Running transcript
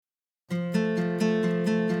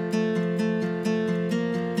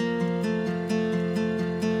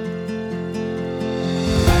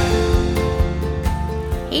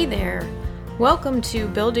Welcome to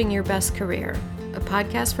Building Your Best Career, a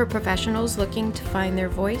podcast for professionals looking to find their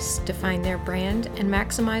voice, define their brand, and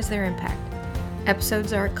maximize their impact.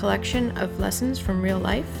 Episodes are a collection of lessons from real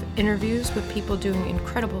life, interviews with people doing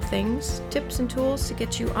incredible things, tips and tools to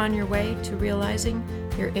get you on your way to realizing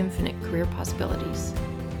your infinite career possibilities.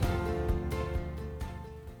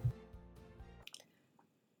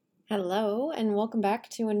 Hello, and welcome back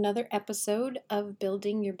to another episode of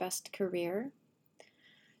Building Your Best Career.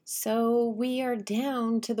 So we are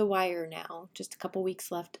down to the wire now, just a couple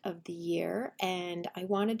weeks left of the year, and I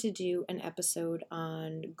wanted to do an episode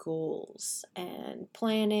on goals and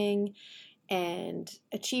planning and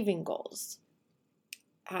achieving goals.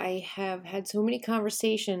 I have had so many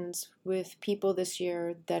conversations with people this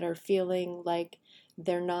year that are feeling like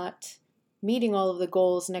they're not meeting all of the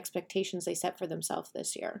goals and expectations they set for themselves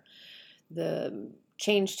this year. The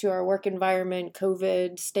change to our work environment,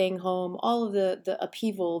 COVID, staying home, all of the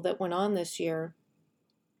upheaval that went on this year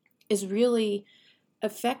is really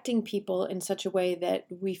affecting people in such a way that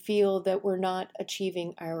we feel that we're not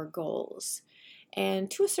achieving our goals. And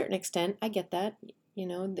to a certain extent, I get that. You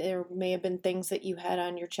know, there may have been things that you had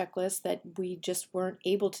on your checklist that we just weren't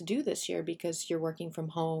able to do this year because you're working from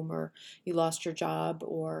home or you lost your job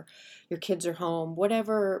or your kids are home,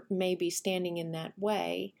 whatever may be standing in that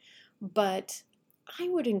way. But I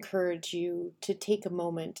would encourage you to take a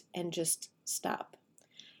moment and just stop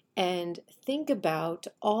and think about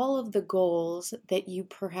all of the goals that you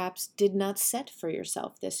perhaps did not set for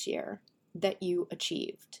yourself this year that you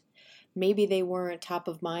achieved. Maybe they weren't top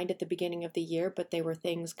of mind at the beginning of the year, but they were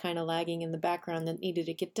things kind of lagging in the background that needed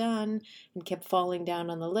to get done and kept falling down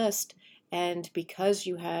on the list. And because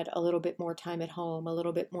you had a little bit more time at home, a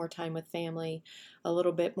little bit more time with family, a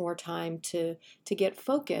little bit more time to get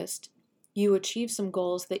focused, you achieved some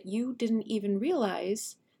goals that you didn't even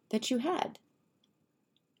realize that you had.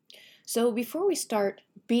 So before we start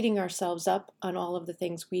beating ourselves up on all of the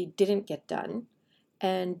things we didn't get done,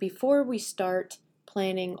 and before we start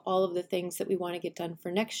planning all of the things that we want to get done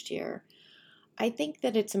for next year, I think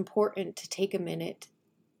that it's important to take a minute,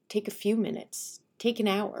 take a few minutes, take an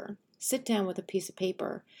hour, sit down with a piece of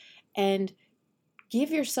paper, and give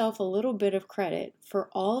yourself a little bit of credit for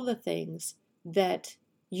all of the things that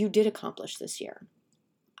you did accomplish this year.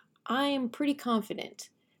 I am pretty confident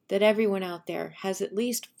that everyone out there has at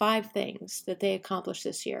least 5 things that they accomplished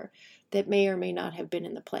this year that may or may not have been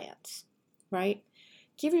in the plans, right?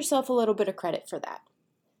 Give yourself a little bit of credit for that.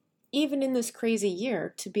 Even in this crazy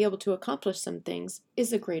year, to be able to accomplish some things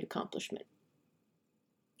is a great accomplishment.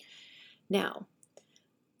 Now,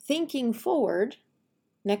 thinking forward,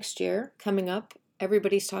 next year coming up,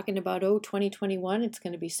 everybody's talking about, 2021, it's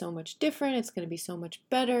going to be so much different. It's going to be so much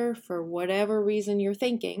better for whatever reason you're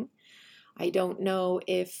thinking. I don't know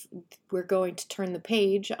if we're going to turn the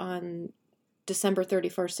page on December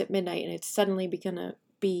 31st at midnight and it's suddenly going to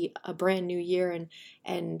be a brand new year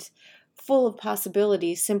and full of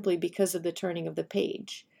possibilities simply because of the turning of the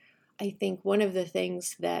page. I think one of the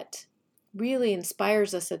things that really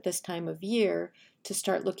inspires us at this time of year to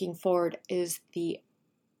start looking forward is the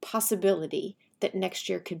possibility that next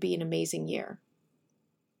year could be an amazing year.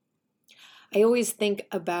 I always think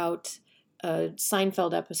about a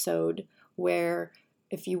Seinfeld episode where,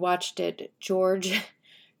 if you watched it, George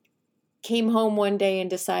came home one day and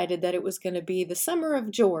decided that it was going to be the summer of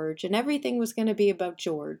George and everything was going to be about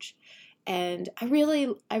George. And I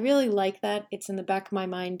really like that. It's in the back of my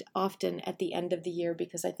mind often at the end of the year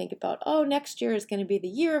because I think about, next year is going to be the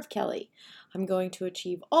year of Kelly. I'm going to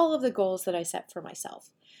achieve all of the goals that I set for myself.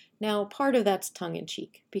 Now, part of that's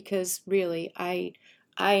tongue-in-cheek because really I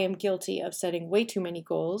am guilty of setting way too many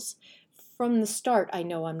goals. From the start, I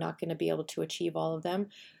know I'm not going to be able to achieve all of them.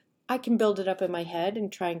 I can build it up in my head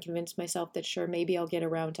and try and convince myself that sure, maybe I'll get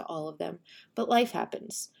around to all of them. But life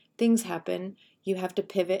happens. Things happen. You have to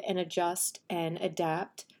pivot and adjust and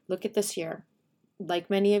adapt. Look at this year. Like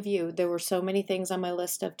many of you, there were so many things on my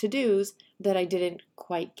list of to-dos that I didn't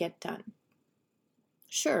quite get done.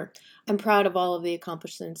 Sure, I'm proud of all of the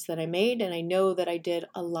accomplishments that I made, and I know that I did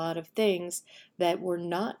a lot of things that were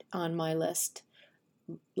not on my list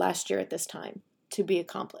last year at this time to be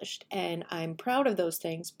accomplished. And I'm proud of those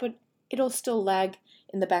things, but it'll still lag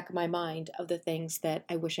in the back of my mind of the things that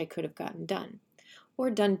I wish I could have gotten done, or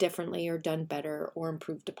done differently, or done better, or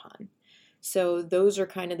improved upon. So those are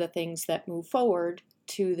kind of the things that move forward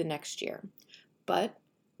to the next year. But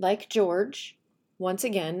like George, once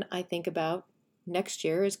again, I think about next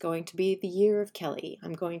year is going to be the year of Kelly.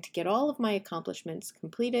 I'm going to get all of my accomplishments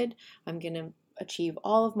completed. I'm going to achieve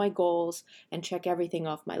all of my goals and check everything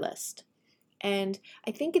off my list. And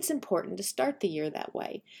I think it's important to start the year that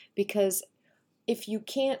way because if you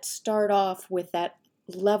can't start off with that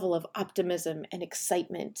level of optimism and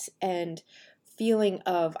excitement and feeling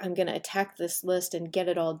of I'm going to attack this list and get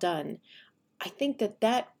it all done, I think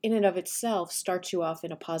that in and of itself starts you off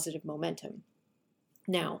in a positive momentum.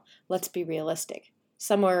 Now, let's be realistic.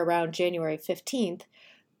 Somewhere around January 15th,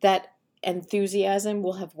 that enthusiasm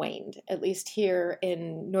will have waned. At least here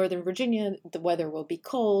in Northern Virginia, the weather will be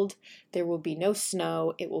cold, there will be no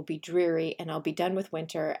snow, it will be dreary, and I'll be done with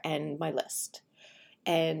winter and my list.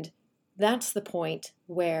 And that's the point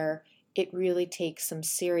where it really takes some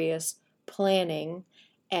serious planning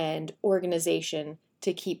and organization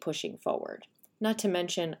to keep pushing forward. Not to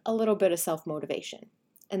mention a little bit of self-motivation.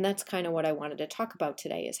 And that's kind of what I wanted to talk about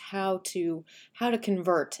today, is how to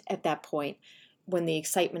convert at that point when the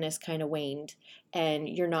excitement is kind of waned and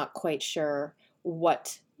you're not quite sure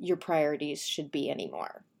what your priorities should be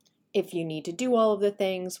anymore. If you need to do all of the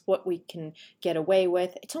things, what we can get away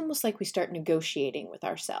with. It's almost like we start negotiating with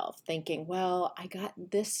ourselves, thinking, well, I got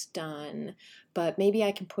this done, but maybe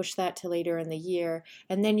I can push that to later in the year.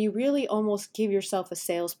 And then you really almost give yourself a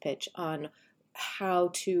sales pitch on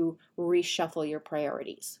how to reshuffle your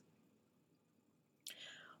priorities.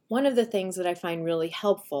 One of the things that I find really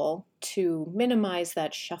helpful to minimize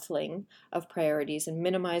that shuffling of priorities and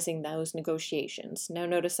minimizing those negotiations. Now,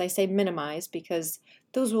 notice I say minimize because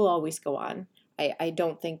those will always go on. I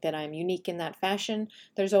don't think that I'm unique in that fashion.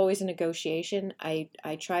 There's always a negotiation. I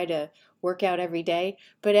try to work out every day,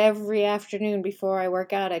 but every afternoon before I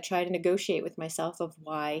work out, I try to negotiate with myself of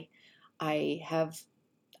why I have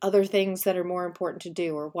other things that are more important to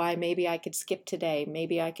do, or why maybe I could skip today,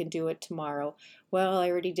 maybe I could do it tomorrow. Well, I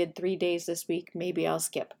already did 3 days this week, maybe I'll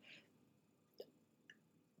skip.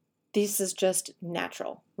 This is just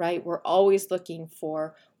natural, right? We're always looking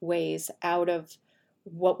for ways out of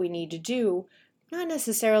what we need to do, not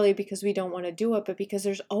necessarily because we don't want to do it, but because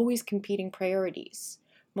there's always competing priorities.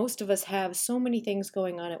 Most of us have so many things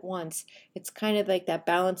going on at once. It's kind of like that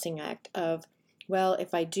balancing act of, well,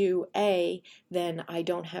 if I do A, then I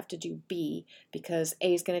don't have to do B because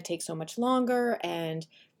A is going to take so much longer, and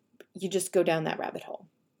you just go down that rabbit hole.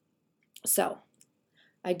 So,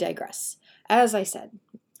 I digress. As I said,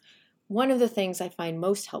 one of the things I find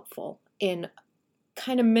most helpful in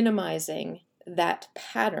kind of minimizing that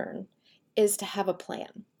pattern is to have a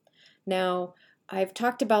plan. Now, I've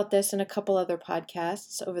talked about this in a couple other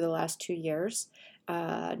podcasts over the last 2 years.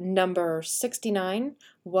 Number 69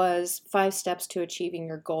 was 5 steps to achieving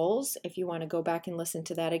your goals. If you want to go back and listen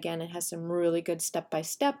to that again, it has some really good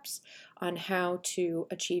step-by-steps on how to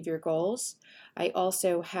achieve your goals. I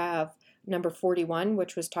also have number 41,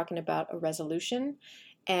 which was talking about a resolution.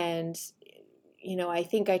 And, I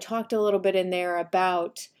think I talked a little bit in there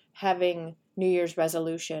about having New Year's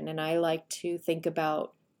resolution, and I like to think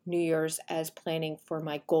about New Year's as planning for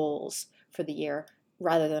my goals for the year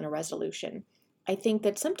rather than a resolution. I think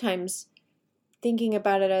that sometimes thinking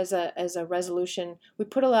about it as a resolution, we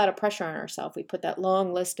put a lot of pressure on ourselves. We put that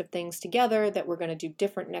long list of things together that we're going to do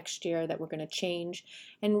different next year, that we're going to change.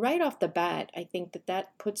 And right off the bat, I think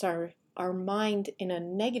that puts our mind in a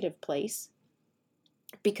negative place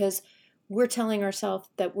because we're telling ourselves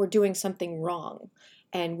that we're doing something wrong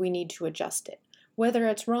and we need to adjust it. Whether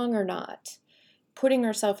it's wrong or not, putting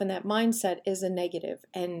ourselves in that mindset is a negative,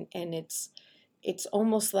 and it's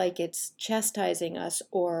almost like it's chastising us,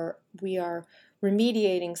 or we are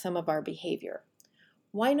remediating some of our behavior.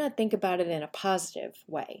 Why not think about it in a positive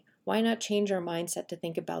way? Why not change our mindset to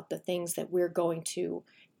think about the things that we're going to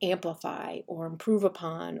amplify or improve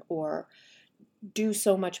upon or do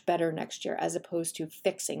so much better next year, as opposed to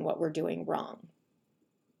fixing what we're doing wrong?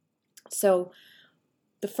 So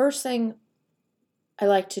the first thing I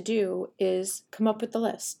like to do is come up with the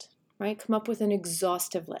list, right? Come up with an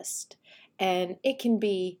exhaustive list. And it can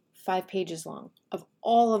be 5 pages long of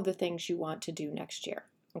all of the things you want to do next year,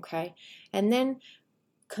 okay? And then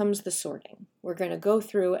comes the sorting. We're going to go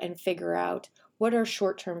through and figure out what are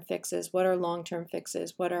short-term fixes, what are long-term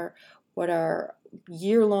fixes, what are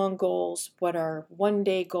year-long goals, what are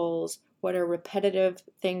one-day goals, what are repetitive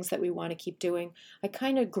things that we want to keep doing. I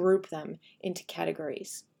kind of group them into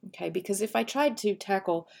categories, okay? Because if I tried to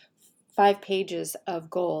tackle 5 pages of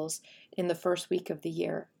goals in the first week of the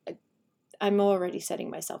year, I'm already setting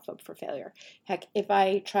myself up for failure. Heck, if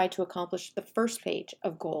I try to accomplish the first page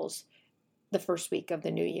of goals the first week of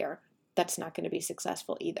the new year, that's not going to be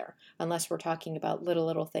successful either, unless we're talking about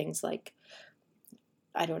little things like,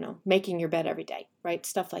 I don't know, making your bed every day, right?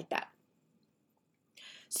 Stuff like that.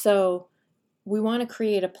 So we want to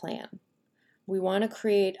create a plan. We want to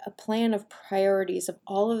create a plan of priorities of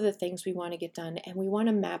all of the things we want to get done, and we want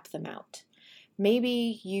to map them out.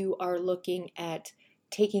 Maybe you are looking at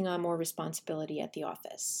taking on more responsibility at the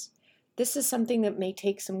office. This is something that may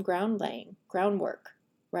take some groundwork,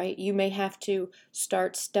 right? You may have to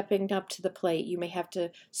start stepping up to the plate. You may have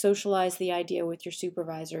to socialize the idea with your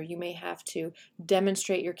supervisor. You may have to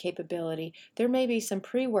demonstrate your capability. There may be some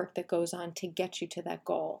pre-work that goes on to get you to that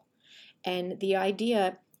goal. And the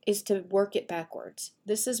idea is to work it backwards.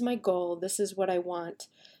 This is my goal. This is what I want.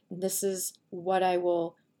 This is what I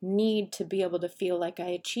will need to be able to feel like I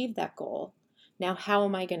achieved that goal. Now, how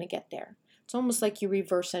am I going to get there? It's almost like you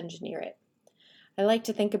reverse engineer it. I like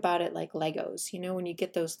to think about it like Legos. When you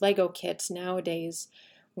get those Lego kits nowadays,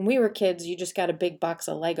 when we were kids, you just got a big box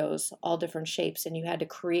of Legos, all different shapes, and you had to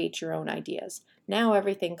create your own ideas. Now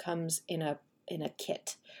everything comes in a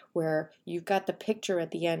kit where you've got the picture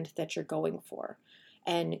at the end that you're going for.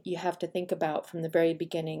 And you have to think about from the very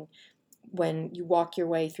beginning, when you walk your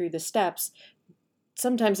way through the steps,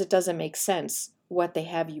 sometimes it doesn't make sense what they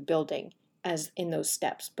have you building as in those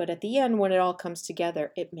steps. But at the end, when it all comes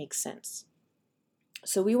together, it makes sense.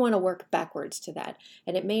 So we want to work backwards to that.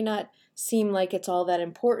 And it may not seem like it's all that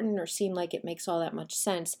important or seem like it makes all that much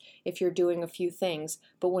sense if you're doing a few things.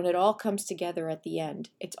 But when it all comes together at the end,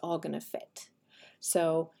 it's all going to fit.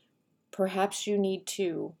 So perhaps you need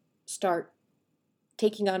to start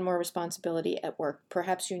taking on more responsibility at work.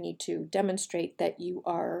 Perhaps you need to demonstrate that you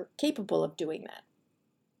are capable of doing that.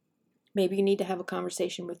 Maybe you need to have a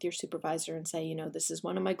conversation with your supervisor and say, this is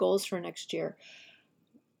one of my goals for next year.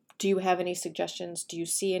 Do you have any suggestions? Do you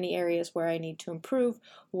see any areas where I need to improve?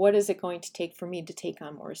 What is it going to take for me to take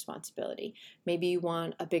on more responsibility? Maybe you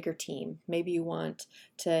want a bigger team. Maybe you want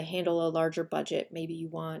to handle a larger budget. Maybe you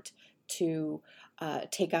want to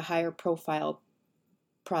take a higher profile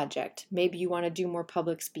project. Maybe you want to do more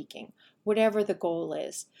public speaking. Whatever the goal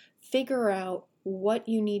is, figure out what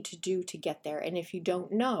you need to do to get there. And if you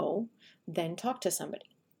don't know, then talk to somebody.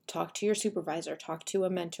 Talk to your supervisor, talk to a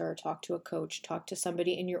mentor, talk to a coach, talk to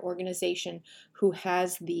somebody in your organization who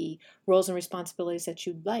has the roles and responsibilities that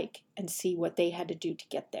you'd like, and see what they had to do to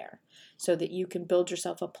get there, so that you can build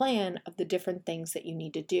yourself a plan of the different things that you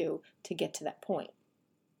need to do to get to that point.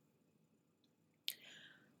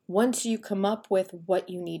 Once you come up with what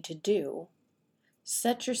you need to do,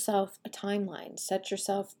 set yourself a timeline, set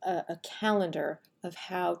yourself a calendar of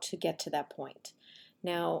how to get to that point.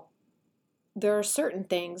 Now, there are certain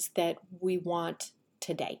things that we want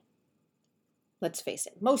today. Let's face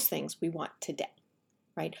it, most things we want today,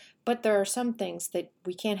 right? But there are some things that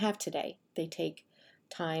we can't have today. They take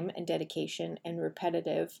time and dedication and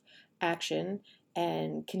repetitive action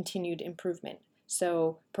and continued improvement.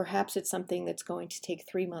 So perhaps it's something that's going to take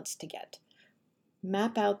 3 months to get.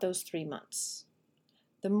 Map out those 3 months.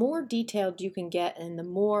 The more detailed you can get and the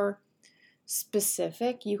more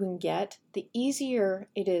specific you can get, the easier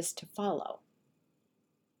it is to follow.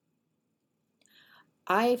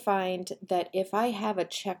 I find that if I have a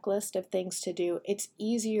checklist of things to do, it's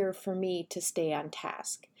easier for me to stay on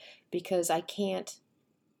task, because I can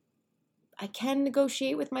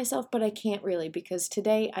negotiate with myself, but I can't really, because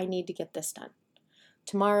today I need to get this done.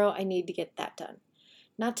 Tomorrow I need to get that done.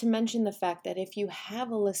 Not to mention the fact that if you have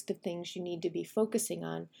a list of things you need to be focusing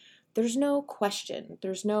on, there's no question,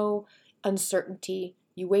 there's no uncertainty.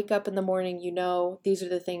 You wake up in the morning, these are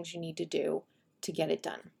the things you need to do to get it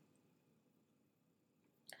done.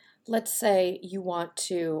 Let's say you want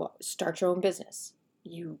to start your own business.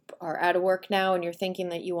 You are out of work now and you're thinking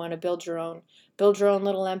that you want to build your own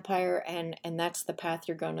little empire, and that's the path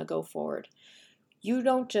you're going to go forward. You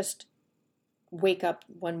don't just wake up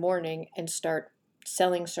one morning and start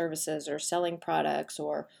selling services or selling products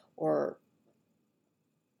or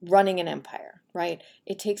running an empire, right?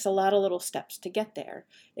 It takes a lot of little steps to get there.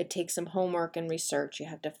 It takes some homework and research. You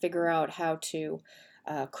have to figure out how to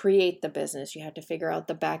create the business. You have to figure out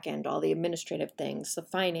the back end, all the administrative things, the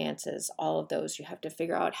finances, all of those. You have to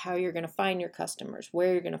figure out how you're going to find your customers,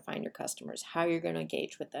 where you're going to find your customers, how you're going to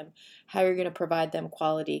engage with them, how you're going to provide them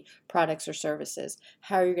quality products or services,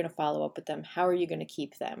 how are you going to follow up with them, how are you going to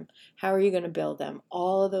keep them, how are you going to build them,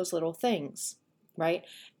 all of those little things, right?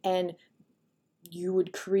 And you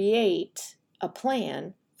would create a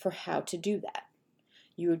plan for how to do that.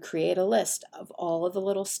 You would create a list of all of the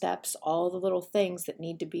little steps, all the little things that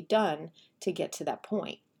need to be done to get to that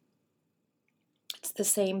point. It's the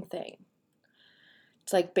same thing.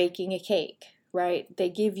 It's like baking a cake, right? They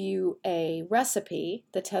give you a recipe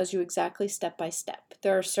that tells you exactly step by step.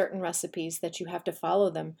 There are certain recipes that you have to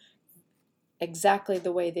follow them exactly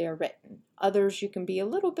the way they are written. Others, you can be a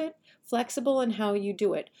little bit flexible in how you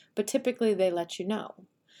do it, but typically they let you know.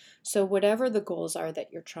 So whatever the goals are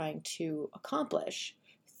that you're trying to accomplish,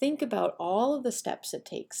 think about all of the steps it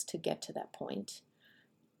takes to get to that point.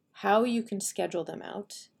 how you can schedule them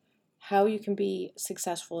out, how you can be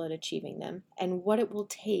successful at achieving them, and what it will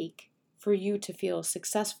take for you to feel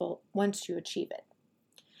successful once you achieve it.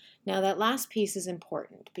 Now, that last piece is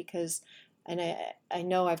important because, and I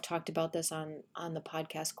know I've talked about this on the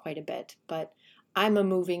podcast quite a bit, but I'm a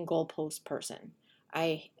moving goalpost person.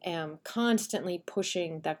 I am constantly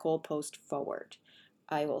pushing that goalpost forward.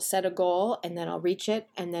 I will set a goal and then I'll reach it,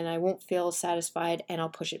 and then I won't feel satisfied and I'll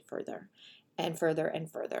push it further and further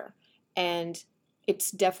and further. And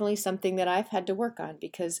it's definitely something that I've had to work on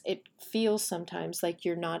because it feels sometimes like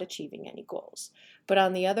you're not achieving any goals. But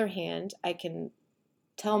on the other hand, I can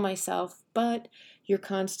tell myself, but you're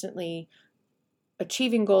constantly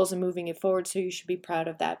achieving goals and moving it forward, so you should be proud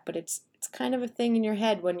of that. But it's kind of a thing in your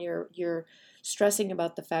head when you're stressing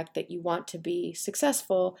about the fact that you want to be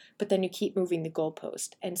successful, but then you keep moving the goalpost.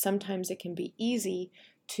 And sometimes it can be easy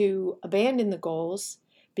to abandon the goals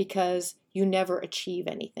because you never achieve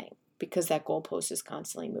anything because that goalpost is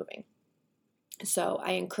constantly moving. So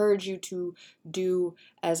I encourage you to do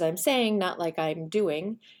as I'm saying, not like I'm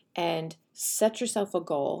doing, and set yourself a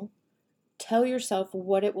goal. Tell yourself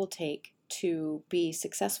what it will take to be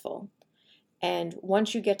successful. And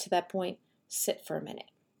once you get to that point, sit for a minute.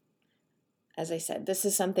 As I said, this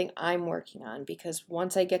is something I'm working on because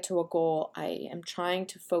once I get to a goal, I am trying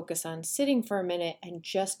to focus on sitting for a minute and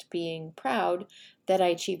just being proud that I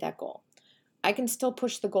achieved that goal. I can still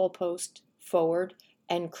push the goalpost forward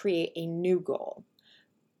and create a new goal,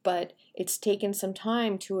 but it's taken some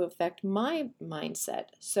time to affect my mindset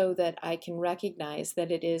so that I can recognize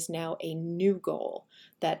that it is now a new goal,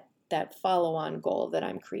 that follow-on goal that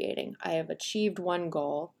I'm creating. I have achieved one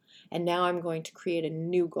goal, and now I'm going to create a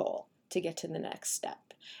new goal to get to the next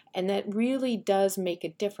step. And that really does make a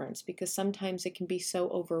difference because sometimes it can be so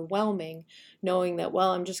overwhelming knowing that,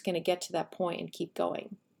 well, I'm just going to get to that point and keep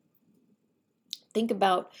going. Think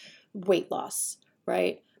about weight loss,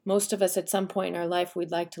 right? Most of us at some point in our life,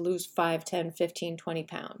 we'd like to lose 5, 10, 15, 20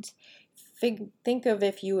 pounds. Think of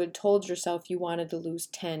if you had told yourself you wanted to lose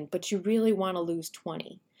 10, but you really want to lose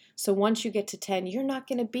 20. So once you get to 10, you're not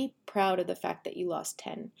going to be proud of the fact that you lost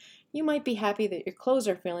 10. You might be happy that your clothes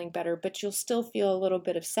are feeling better, but you'll still feel a little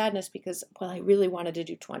bit of sadness because, well, I really wanted to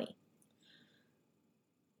do 20.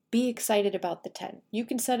 Be excited about the 10. You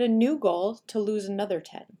can set a new goal to lose another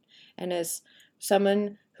 10. And as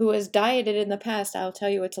someone who has dieted in the past, I'll tell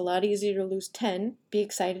you it's a lot easier to lose 10, be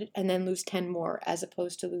excited, and then lose 10 more as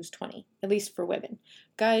opposed to lose 20, at least for women.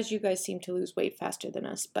 Guys, you guys seem to lose weight faster than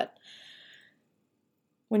us, but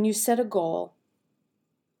when you set a goal,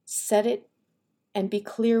 set it and be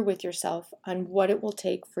clear with yourself on what it will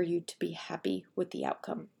take for you to be happy with the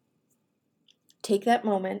outcome. Take that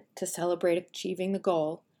moment to celebrate achieving the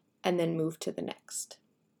goal and then move to the next.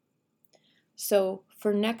 So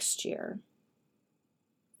for next year,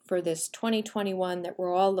 for this 2021 that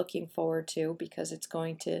we're all looking forward to because it's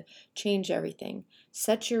going to change everything,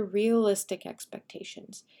 set your realistic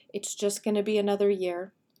expectations. It's just going to be another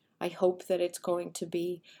year. I hope that it's going to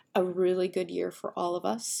be a really good year for all of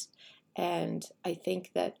us. And I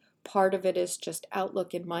think that part of it is just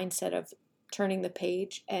outlook and mindset of turning the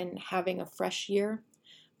page and having a fresh year.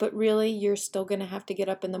 But really, you're still going to have to get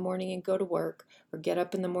up in the morning and go to work, or get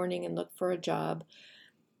up in the morning and look for a job.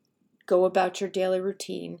 Go about your daily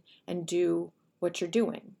routine and do what you're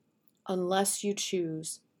doing, unless you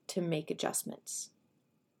choose to make adjustments.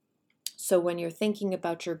 So when you're thinking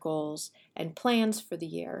about your goals and plans for the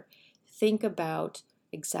year, think about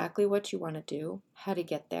exactly what you want to do, how to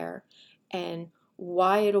get there, and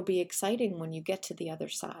why it'll be exciting when you get to the other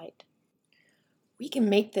side. We can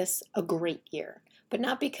make this a great year, but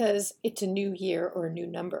not because it's a new year or a new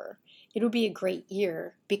number. It'll be a great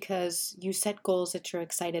year because you set goals that you're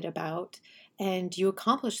excited about and you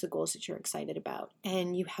accomplish the goals that you're excited about,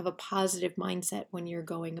 and you have a positive mindset when you're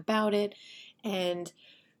going about it, and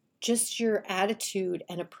just your attitude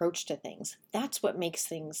and approach to things. That's what makes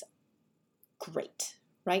things great,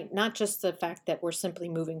 right? Not just the fact that we're simply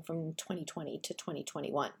moving from 2020 to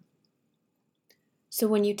 2021. So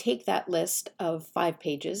when you take that list of 5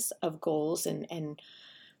 pages of goals and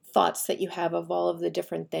thoughts that you have of all of the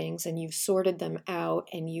different things, and you've sorted them out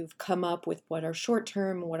and you've come up with what are short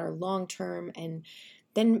term and what are long term, and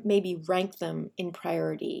then maybe rank them in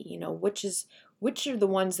priority, which are the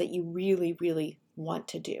ones that you really, really want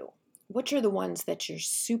to do? Which are the ones that you're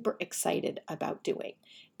super excited about doing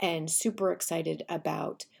and super excited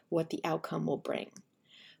about what the outcome will bring?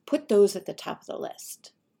 Put those at the top of the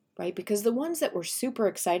list, right? Because the ones that we're super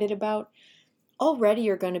excited about already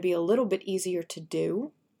are going to be a little bit easier to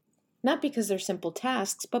do, not because they're simple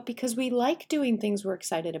tasks, but because we like doing things we're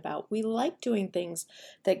excited about. We like doing things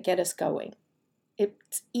that get us going.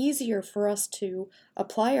 it's easier for us to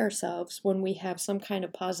apply ourselves when we have some kind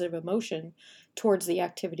of positive emotion towards the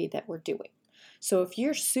activity that we're doing. So if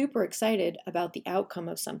you're super excited about the outcome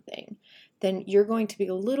of something, then you're going to be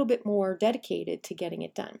a little bit more dedicated to getting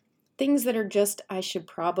it done. Things that are just, I should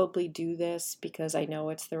probably do this because I know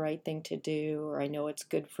it's the right thing to do, or I know it's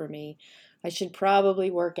good for me. I should probably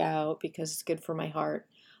work out because it's good for my heart.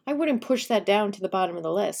 I wouldn't push that down to the bottom of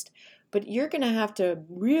the list, but you're going to have to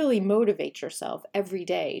really motivate yourself every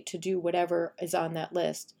day to do whatever is on that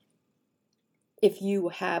list if you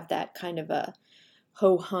have that kind of a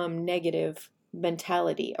ho-hum negative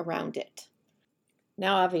mentality around it.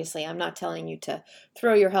 Now, obviously, I'm not telling you to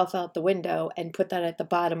throw your health out the window and put that at the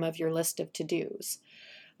bottom of your list of to-dos.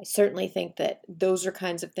 I certainly think that those are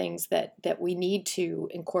kinds of things that we need to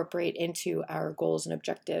incorporate into our goals and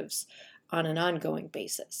objectives on an ongoing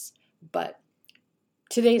basis. But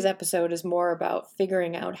today's episode is more about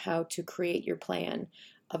figuring out how to create your plan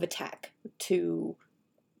of attack to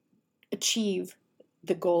achieve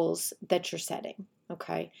the goals that you're setting,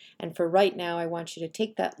 okay? And for right now, I want you to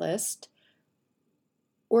take that list,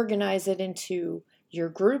 organize it into your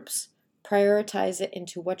groups, prioritize it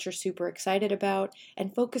into what you're super excited about,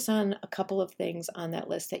 and focus on a couple of things on that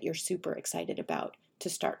list that you're super excited about to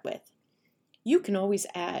start with. You can always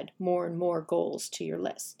add more and more goals to your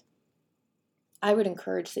list. I would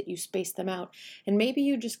encourage that you space them out, and maybe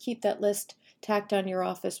you just keep that list tacked on your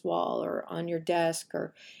office wall or on your desk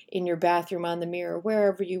or in your bathroom on the mirror,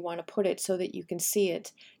 wherever you want to put it, so that you can see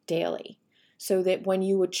it daily. So that when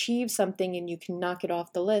you achieve something and you can knock it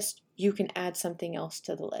off the list, you can add something else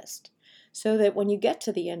to the list. So that when you get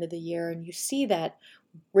to the end of the year and you see that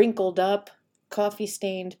wrinkled up,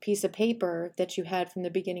 coffee-stained piece of paper that you had from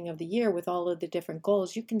the beginning of the year with all of the different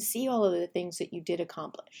goals, you can see all of the things that you did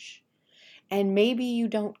accomplish. And maybe you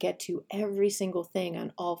don't get to every single thing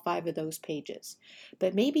on all 5 of those pages,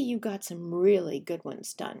 but maybe you got some really good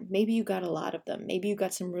ones done. Maybe you got a lot of them. Maybe you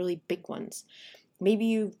got some really big ones. Maybe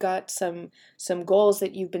you've got some goals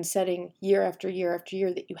that you've been setting year after year after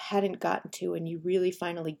year that you hadn't gotten to, and you really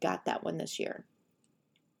finally got that one this year.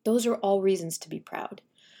 Those are all reasons to be proud.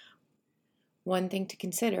 One thing to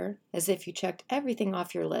consider is if you checked everything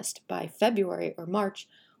off your list by February or March,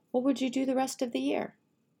 what would you do the rest of the year?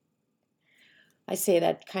 I say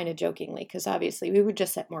that kind of jokingly because obviously we would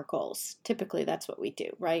just set more goals. Typically that's what we do,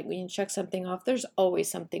 right? We check something off. There's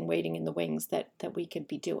always something waiting in the wings that we could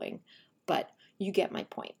be doing, but you get my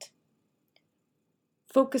point.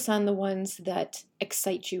 Focus on the ones that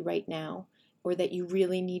excite you right now, or that you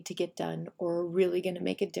really need to get done, or are really going to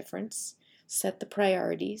make a difference. Set the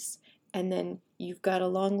priorities, and then you've got a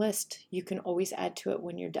long list. You can always add to it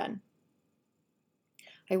when you're done.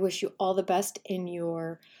 I wish you all the best in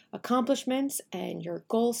your accomplishments and your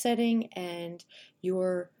goal setting and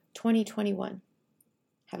your 2021.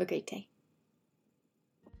 Have a great day.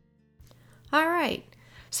 All right.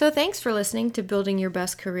 So thanks for listening to Building Your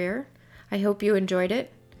Best Career. I hope you enjoyed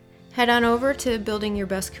it. Head on over to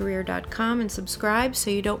buildingyourbestcareer.com and subscribe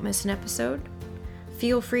so you don't miss an episode.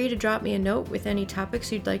 Feel free to drop me a note with any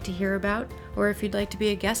topics you'd like to hear about, or if you'd like to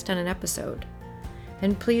be a guest on an episode.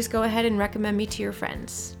 And please go ahead and recommend me to your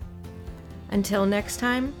friends. Until next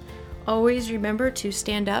time, always remember to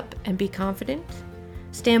stand up and be confident.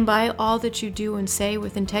 Stand by all that you do and say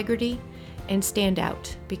with integrity, and stand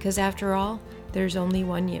out, because after all, there's only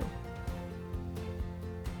one you.